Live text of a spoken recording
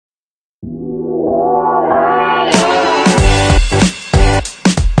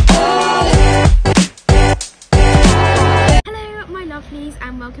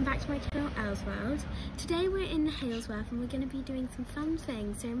Halesworth and we're going to be doing some fun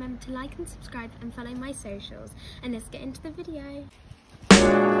things, so remember to like and subscribe and follow my socials, and let's get into the video.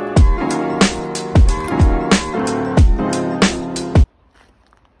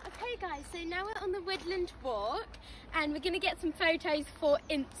 Okay guys, so now we're on the woodland walk and we're going to get some photos for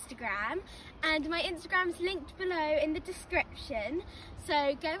Instagram, and my Instagram's linked below in the description,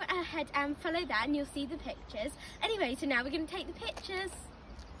 so go ahead and follow that and you'll see the pictures. Anyway, so now we're going to take the pictures.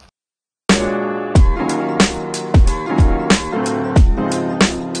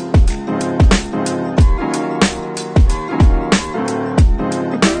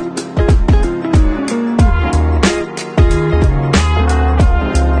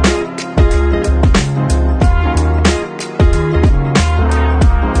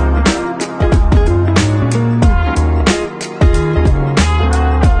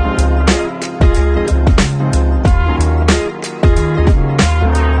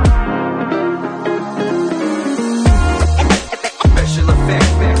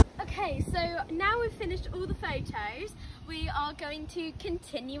 Finished all the photos, we are going to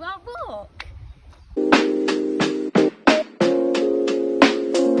continue our walk.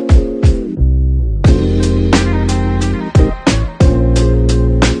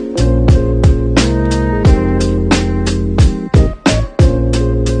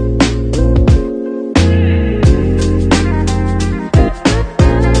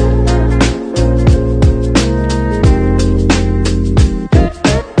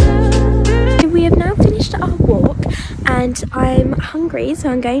 And I'm hungry, so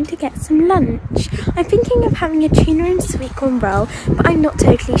I'm going to get some lunch. I'm thinking of having a tuna and sweet corn roll, but I'm not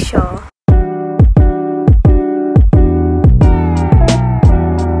totally sure.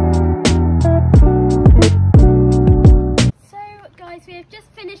 So guys, we have just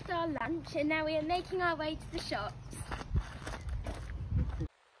finished our lunch and now we are making our way to the shops.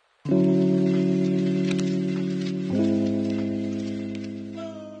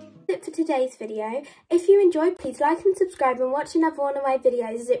 For today's video. If you enjoyed, please like and subscribe and watch another one of my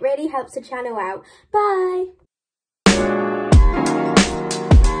videos, as it really helps the channel out. Bye!